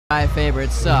My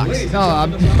favorite sucks. No,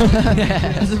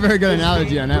 that's a very good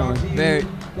analogy on that one. Very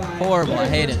horrible. I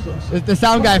hate it. The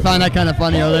sound guy found that kind of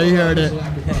funny over there. You heard it.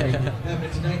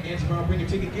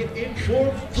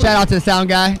 Shout out to the sound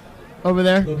guy over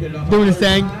there, doing his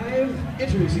thing,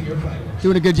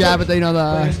 doing a good job with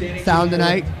the sound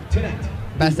tonight.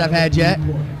 Best I've had yet.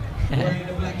 Wearing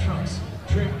the black trunks,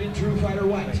 trimmed in true fighter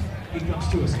white. He comes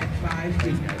to us at 5 feet,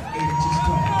 8 inches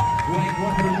tall, weighing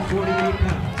 148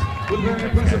 pounds, with a very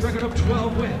impressive record of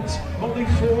 12 wins, only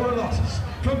 4 losses.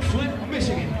 From Flint,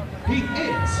 Michigan, he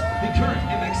is the current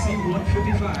WXC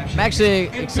 155. I'm actually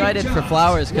excited for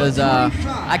Flowers because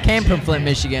I came from Flint,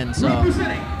 Michigan, so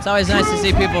it's always nice to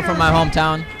see people from my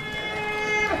hometown.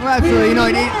 Well, absolutely.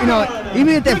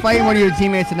 Even if they're fighting one of your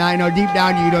teammates tonight, deep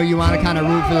down, you want to kind of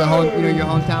root for the whole, your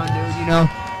hometown dude,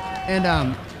 And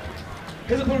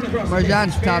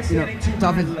Murjun's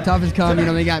tough as come.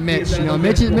 They got Mitch.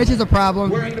 Mitch is a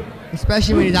problem,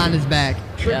 especially when he's on his back.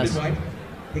 Yes.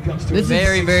 This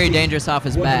very, very dangerous off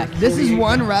his back. This is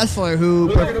one wrestler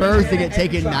who prefers to get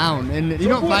taken down, and you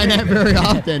don't find that very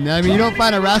often. I mean, you don't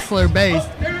find a wrestler base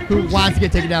who wants to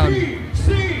get taken down.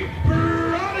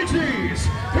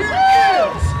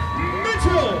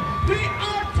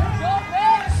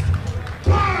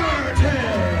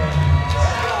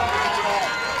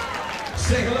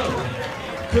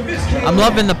 I'm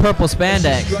loving the purple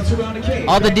spandex.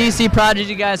 All the DC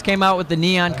Prodigy guys came out with the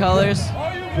neon colors.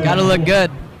 Gotta look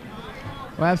good.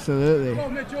 Well, absolutely.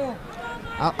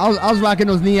 I was rocking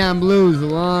those neon blues a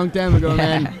long time ago,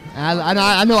 man.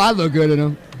 I know I look good in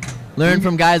them. Learn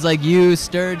from guys like you,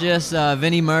 Sturgis,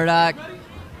 Vinny Murdoch.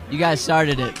 You guys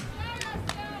started it.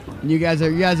 And you guys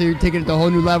are taking it to a whole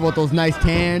new level with those nice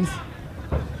tans.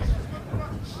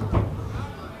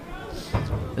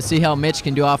 Let's see how Mitch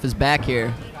can do off his back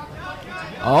here.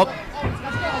 Oh,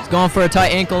 he's going for a tight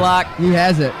ankle lock. He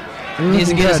has it. He needs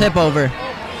to get his hip over.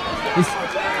 He's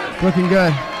looking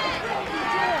good.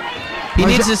 He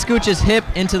needs to scooch his hip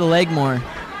into the leg more.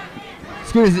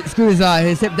 Scoot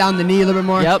his hip down the knee a little bit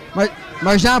more. Yep.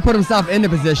 Murjun put himself in the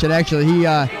position, actually. He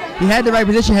had the right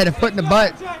position, had a foot in the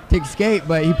butt to escape,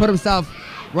 but he put himself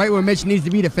right where Mitch needs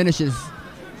to be to finish his.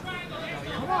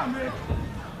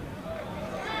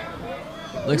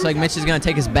 Looks like Mitch is going to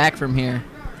take his back from here.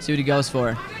 See what he goes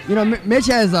for. Mitch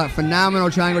has phenomenal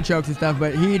triangle chokes and stuff,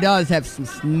 but he does have some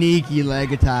sneaky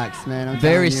leg attacks, man.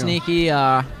 Very sneaky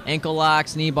ankle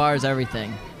locks, knee bars,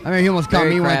 everything. I mean, he almost caught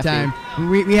me crafty. one time.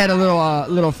 We had a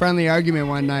little friendly argument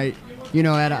one night,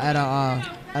 at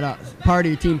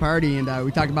a team party, and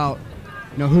we talked about,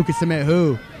 who could submit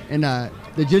who, and the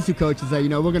jiu-jitsu coach said,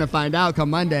 we're gonna find out come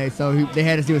Monday. So they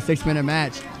had us do a 6-minute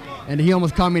match. And he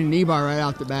almost caught me in a knee bar right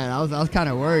off the bat. I was kind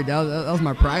of worried. That was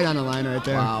my pride on the line right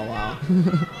there. Wow.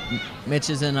 Mitch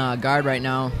is in guard right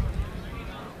now.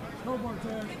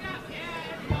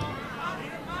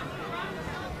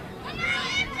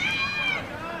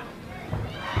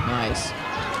 Nice.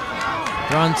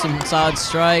 Throwing some solid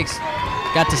strikes.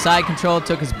 Got to side control,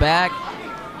 took his back.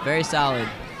 Very solid.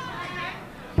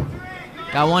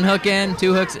 Got one hook in,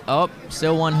 2 hooks. Oh,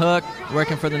 still one hook.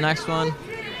 Working for the next one.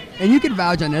 And you can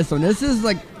vouch on this one. This is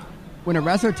like when a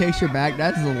wrestler takes your back,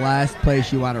 that's the last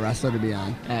place you want a wrestler to be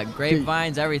on.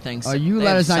 Grapevines, everything. Oh, you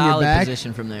let us on your back.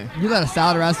 Position from there. You let a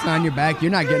solid wrestler on your back, you're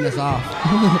not getting us off.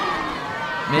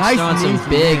 Mitch nice throwing some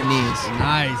big knees.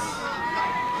 Nice.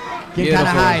 Get kind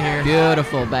of high here.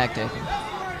 Beautiful back taking.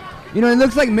 It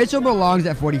looks like Mitchell belongs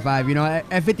at 45.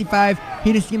 At 55,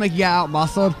 he just seemed like he got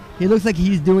out-muscled. He looks like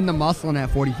he's doing the muscling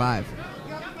at 45.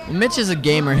 Well, Mitch is a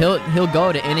gamer. He'll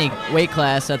go to any weight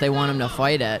class that they want him to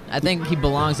fight at. I think he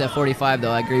belongs at 45, though.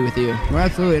 I agree with you. Well,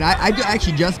 absolutely. And I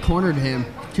actually just cornered him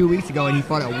 2 weeks ago, and he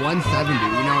fought at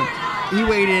 170. He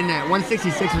weighed in at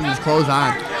 166 with his clothes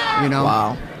on.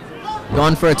 Wow.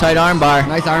 Going for a tight arm bar.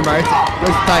 Nice arm bar. It's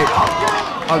tight.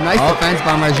 Oh, nice defense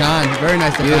by Murjun. Very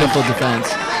nice defense. Beautiful defense.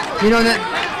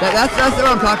 That's what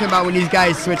I'm talking about when these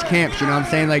guys switch camps. I'm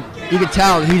saying, like, you can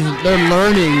tell they're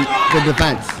learning the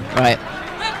defense. Right.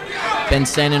 Been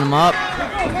standing him up.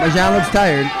 Murjun looks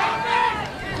tired.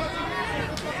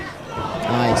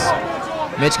 Nice.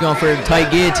 Mitch going for a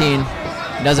tight guillotine.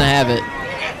 Doesn't have it.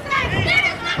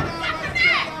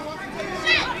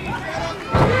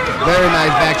 Very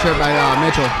nice back trip by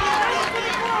Mitchell.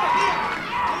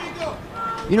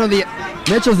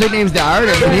 Mitchell's nickname's the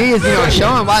artist, and he is,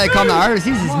 showing why they call him the artist.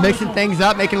 He's just mixing things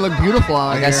up, making it look beautiful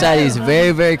out here. Like I said, he's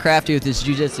very, very crafty with his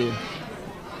jiu-jitsu.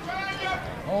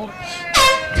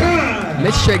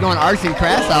 Mitch straight going arts and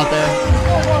crafts out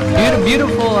there.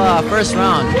 Beautiful first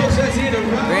round.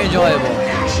 Very enjoyable.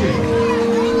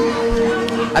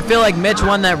 I feel like Mitch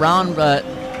won that round, but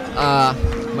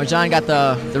Murjun got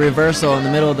the reversal in the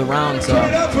middle of the round, so.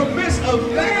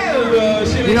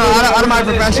 You know, out of my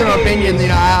professional opinion, you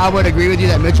know, I would agree with you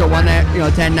that Mitchell won that, you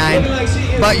know,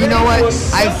 10-9. But you know what?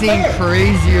 I've seen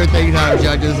crazier things out of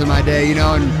judges in my day, you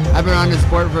know, and I've been around this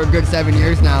sport for a good 7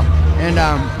 years now. And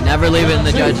never leave it in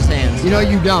the judge's hands. You know,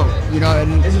 you don't. You know,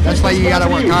 and that's why you gotta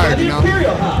work hard. You know.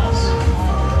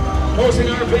 Hosting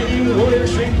our venue,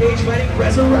 Xtreme Cagefighting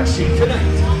Resurrection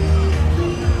tonight.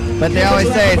 But they always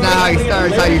say it's not how you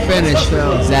start, it's how you finish.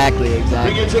 So. Exactly.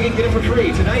 Bring your ticket, get it for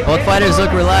free tonight. Both fighters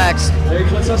look relaxed. Larry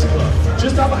Club,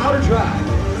 just off of Outer Drive.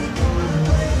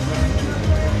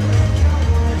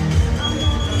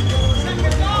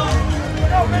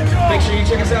 Make sure you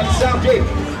check us out at Southgate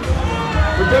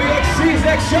for WXC's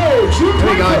next show, June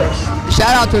 21st.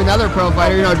 Shout out to another pro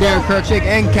fighter, you know, Darren Kirchick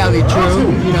and Kelly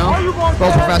True, you know,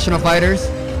 both professional fighters.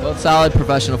 Both solid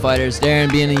professional fighters.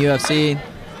 Darren being in the UFC,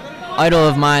 idol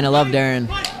of mine. I love Darren.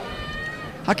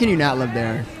 How can you not love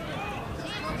Darren?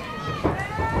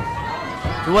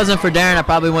 If it wasn't for Darren, I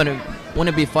probably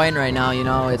wouldn't be fighting right now. You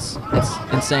know, it's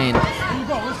insane.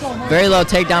 Very low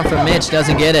takedown from Mitch.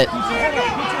 Doesn't get it.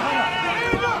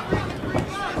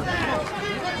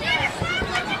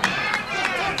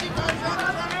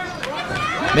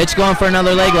 Mitch going for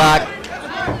another leg lock.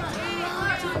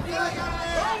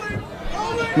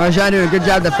 Murjun doing a good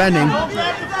job defending.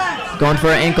 Going for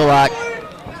an ankle lock.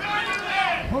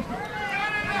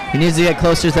 He needs to get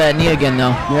closer to that knee again,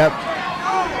 though. Yep.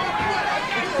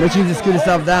 Mitch needs to scoot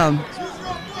himself down.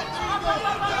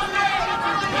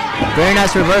 Very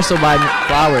nice reversal by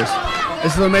Flowers.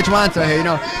 This is what Mitch wants right here. You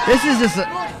know, this is just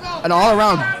an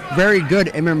all-around very good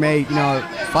MMA, you know,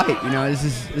 fight. You know, this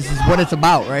is what it's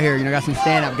about right here. You know, got some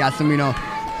stand-up, got some, you know,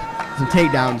 some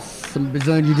takedowns, some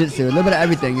Brazilian Jiu-Jitsu, a little bit of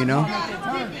everything. You know.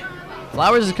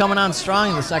 Flowers is coming on strong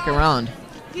in the second round.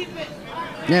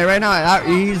 Yeah, right now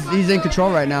he's in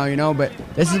control right now, you know. But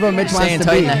this is what Mitch wants to be. Staying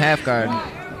tight in the half guard.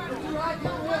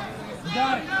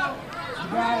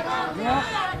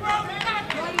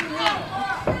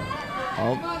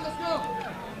 Oh.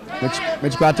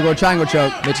 Mitch about to go triangle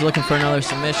choke. Mitch looking for another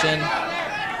submission.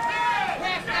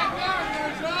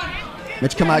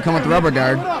 Mitch come with the rubber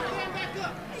guard.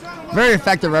 Very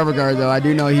effective rubber guard though. I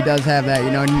do know he does have that,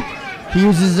 you know. And he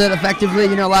uses it effectively,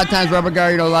 you know. A lot of times rubber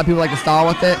guard, you know, a lot of people like to stall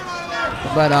with it.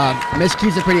 But Mitch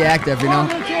keeps it pretty active, you know.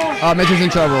 Oh, Mitch is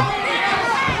in trouble.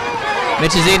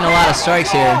 Mitch is eating a lot of strikes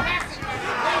here.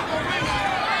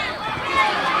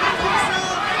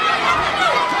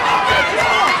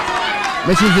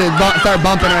 Mitch needs to start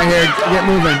bumping right here. Get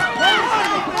moving.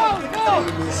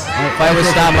 Fight was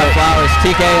stopped by Flowers.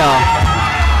 TKO.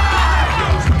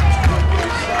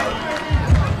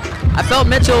 I felt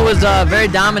Mitchell was very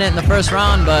dominant in the first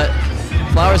round, but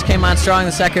Flowers came on strong in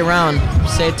the second round.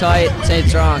 Stayed tight, stayed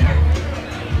strong.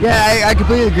 Yeah, I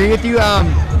completely agree with you.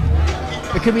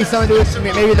 It could be something to do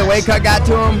with maybe the weight cut got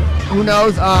to him. Who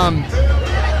knows?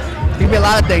 It could be a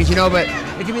lot of things, you know, but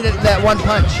it could be that one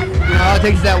punch. You know, all it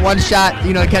takes is that one shot,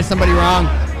 you know, to catch somebody wrong,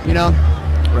 you know?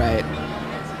 Right.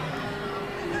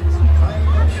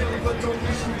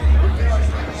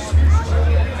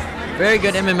 Very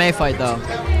good MMA fight, though.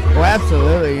 Well,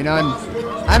 absolutely, you know. And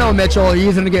I know Mitchell,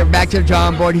 he's going to get back to the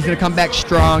drawing board. He's going to come back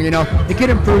strong, you know. The kid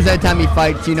improves every time he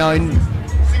fights, you know. And,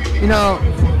 you know,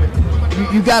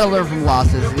 you got to learn from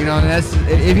losses, you know. And that's,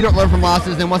 if you don't learn from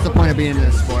losses, then what's the point of being in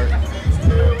this sport?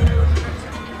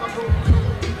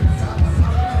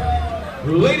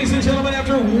 Ladies and gentlemen,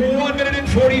 after 1 minute and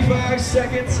 45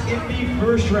 seconds in the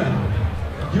first round,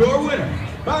 your winner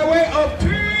by way of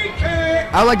PK.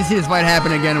 I would like to see this fight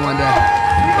happen again one day.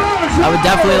 I would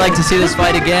definitely like to see this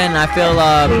fight again. I feel,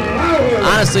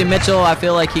 honestly, Mitchell, I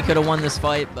feel like he could have won this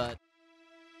fight, but.